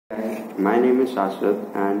My name is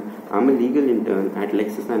Shashwat and I'm a legal intern at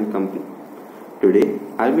LEXIS and Company. Today,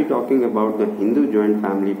 I'll be talking about the Hindu joint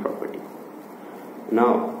family property.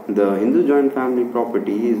 Now, the Hindu joint family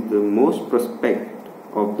property is the most prospect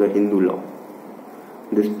of the Hindu law.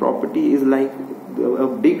 This property is like a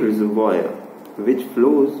big reservoir which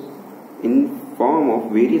flows in form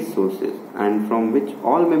of various sources and from which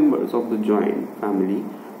all members of the joint family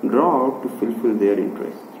draw out to fulfill their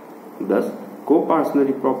interests. Thus,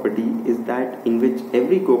 coparcenary property is that in which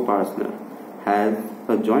every coparcener has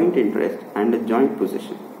a joint interest and a joint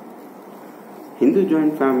possession. Hindu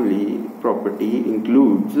joint family property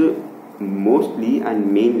includes mostly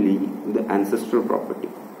and mainly the ancestral property.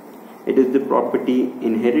 It is the property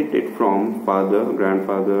inherited from father,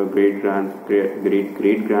 grandfather,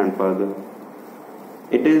 great-great-grandfather.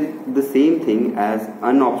 It is the same thing as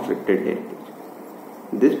unobstructed heritage.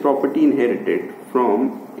 This property inherited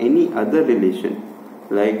from any other relation,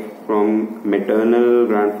 like from maternal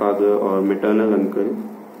grandfather or maternal uncle,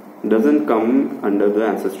 doesn't come under the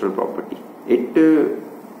ancestral property. It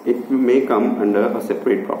may come under a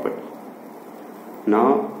separate property.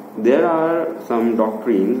 Now, there are some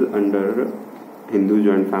doctrines under Hindu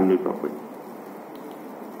joint family property.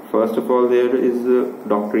 First of all, there is the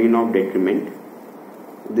doctrine of detriment.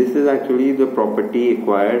 This is actually the property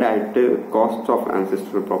acquired at cost of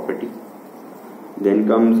ancestral property. Then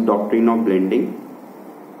comes doctrine of blending.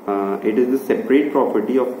 It is the separate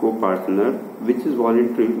property of coparcener which is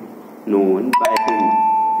voluntarily known by him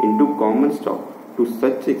into common stock to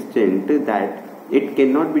such extent that it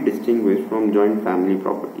cannot be distinguished from joint family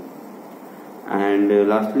property. And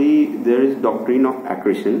lastly, there is doctrine of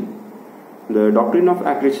accretion. The doctrine of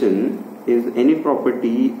accretion is any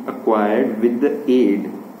property acquired with the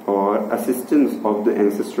aid or assistance of the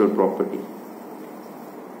ancestral property.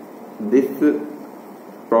 This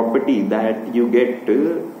property that you get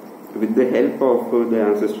with the help of the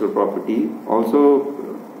ancestral property also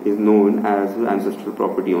is known as ancestral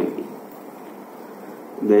property only.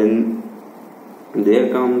 Then there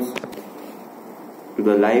comes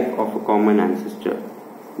the life of a common ancestor.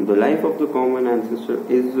 The life of the common ancestor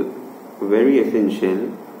is very essential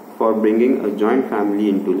for bringing a joint family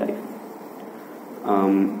into life,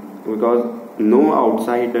 because no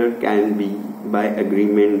outsider can be by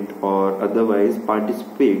agreement or otherwise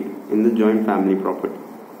participate in the joint family property.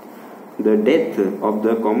 The death of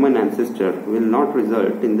the common ancestor will not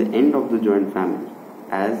result in the end of the joint family,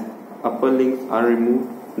 as upper links are removed,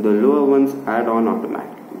 the lower ones add on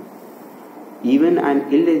automatically. Even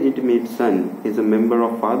an illegitimate son is a member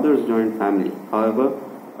of father's joint family. However,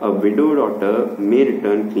 a widowed daughter may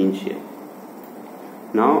return clean share.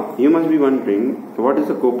 Now, you must be wondering, what is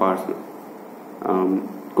a coparcener?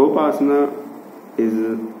 Coparcener is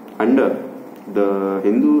under the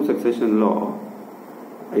Hindu succession law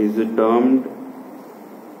is termed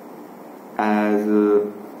as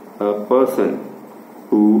a person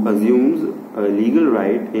who assumes a legal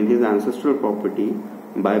right in his ancestral property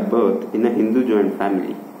by birth in a Hindu joint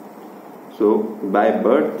family. So, by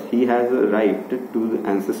birth, he has a right to the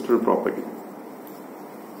ancestral property.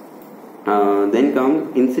 Then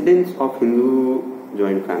comes incidence of Hindu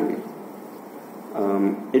joint family.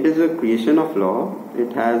 It is a creation of law.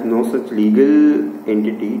 It has no such legal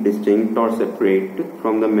entity distinct or separate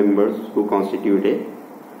from the members who constitute it.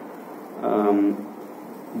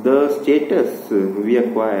 The status we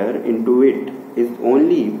acquire into it is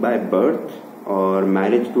only by birth or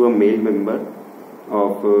marriage to a male member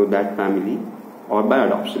of that family or by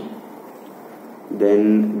adoption.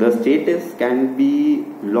 Then the status can be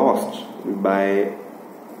lost by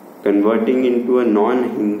converting into a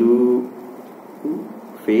non-Hindu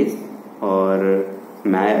face or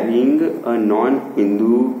marrying a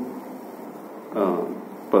non-Hindu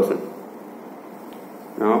person.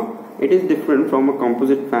 Now, it is different from a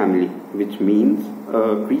composite family, which means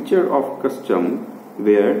a creature of custom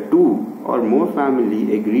where two or more families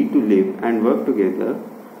agree to live and work together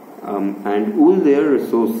and pool their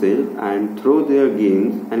resources and throw their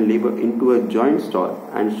gains and labor into a joint store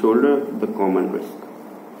and shoulder the common risk.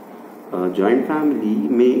 A joint family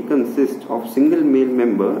may consist of single male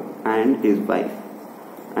member and his wife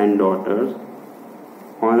and daughters,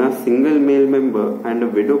 on a single male member and a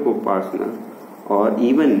widow coparcener, or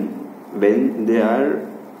even when they are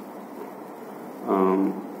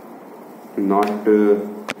not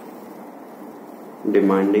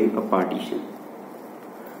demanding a partition.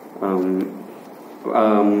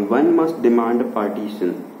 One must demand a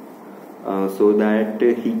partition so that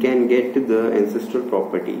he can get the ancestral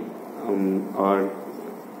property,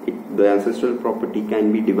 the ancestral property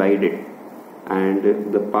can be divided,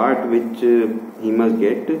 and the part which he must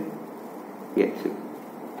get gets it.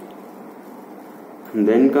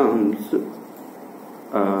 Then comes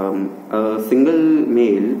a single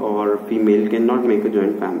male or female cannot make a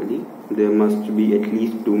joint family. There must be at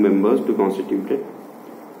least 2 members to constitute it.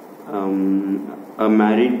 A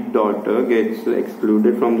married daughter gets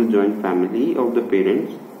excluded from the joint family of the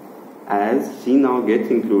parents, as she now gets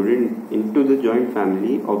included into the joint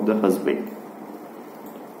family of the husband.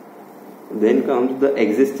 Then comes the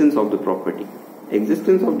existence of the property.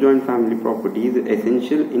 Existence of joint family property is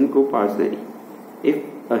essential in coparcenary. If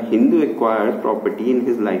a Hindu acquires property in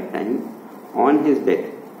his lifetime, on his death,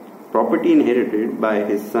 property inherited by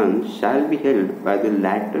his son shall be held by the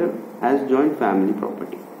latter as joint family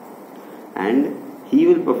property, and he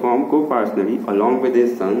will perform coparcenary along with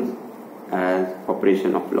his sons as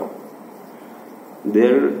operation of law.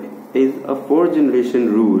 There is a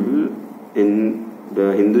 4-generation rule in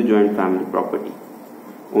the Hindu joint family property.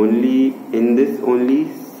 Only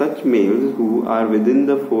such males who are within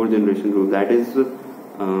the 4-generation rule, that is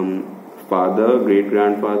father,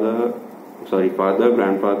 grandfather,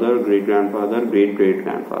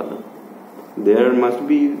 great-great-grandfather. There must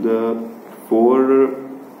be the 4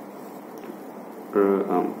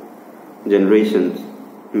 generations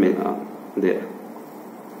there.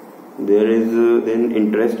 There is then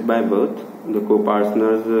interest by birth. The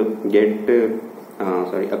coparceners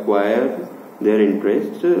acquire their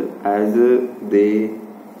interest as they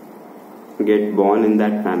get born in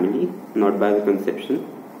that family, not by the conception.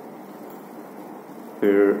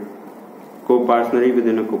 Coparcenary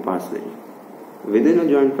within a coparcenary. Within a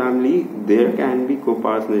joint family, there can be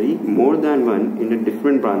coparcenary more than one in the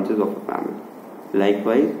different branches of a family.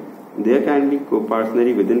 Likewise, there can be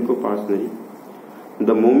coparcenary within coparcenary.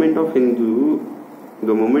 The moment a Hindu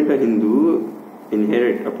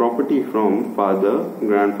inherits a property from father,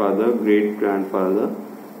 grandfather, great-grandfather,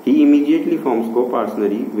 he immediately forms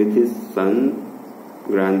coparcenary with his son,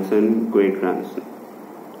 grandson, great-grandson.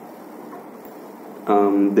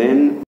 Then